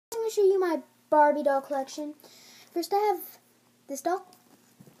to show you my Barbie doll collection. First I have this doll.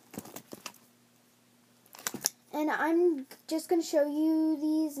 And I'm just going to show you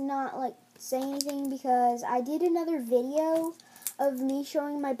these, not like say anything, because I did another video of me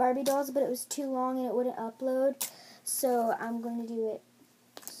showing my Barbie dolls, but it was too long and it wouldn't upload. So I'm going to do it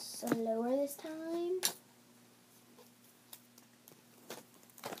slower this time.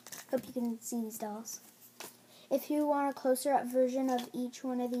 Hope you can see these dolls. If you want a closer up version of each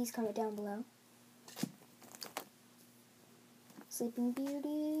one of these, comment down below. Sleeping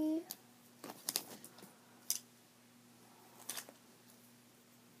Beauty.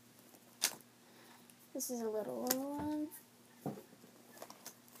 This is a little one.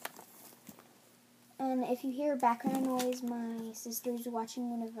 And if you hear background noise, my sister's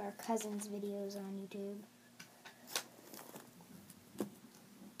watching one of our cousin's videos on YouTube.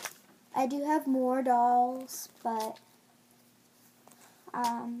 I do have more dolls, but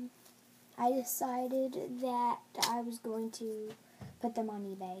I decided that I was going to put them on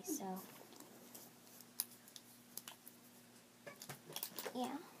eBay, so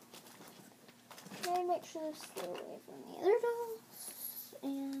yeah. Okay, make sure to stay away from the other dolls.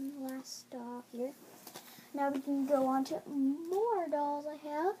 And last doll here. Now we can go on to more dolls I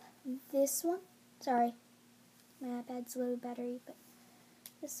have. This one. Sorry, my iPad's low battery, but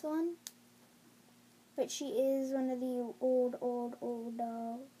this one. But she is one of the old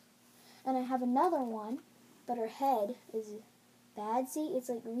dolls. And I have another one, but her head is bad. See, it's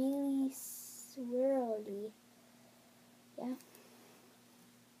like really swirly. Yeah.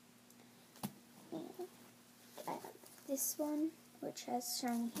 I have this one, which has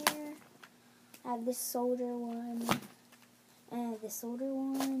shiny hair. I have this soldier one. And this older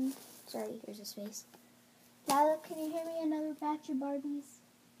one. Sorry, there's his face. Lila, can you hear me? Another batch of Barbies.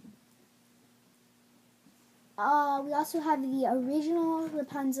 We also have the original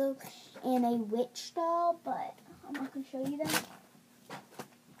Rapunzel and a witch doll, but I'm not going to show you them.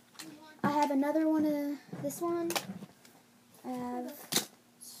 I have another one of this one. I have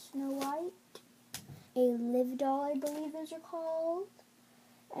Snow White, a Liv doll, I believe those are called.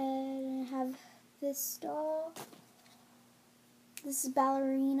 And I have this doll. This is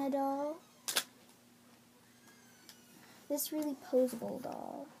ballerina doll. This really posable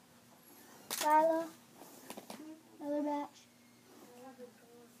doll. Lila, another batch.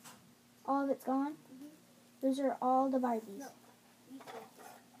 All of it's gone? Those are all the Barbies.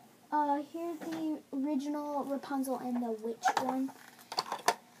 Here's the original Rapunzel and the witch one.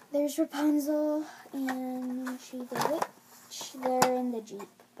 There's Rapunzel and she's the witch. They're in the Jeep,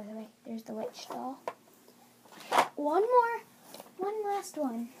 by the way. There's the witch doll. One last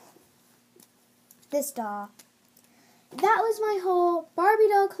one. This doll. That was my whole Barbie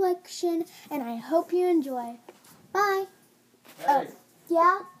doll collection, and I hope you enjoy. Bye. Hey.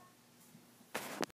 Yeah?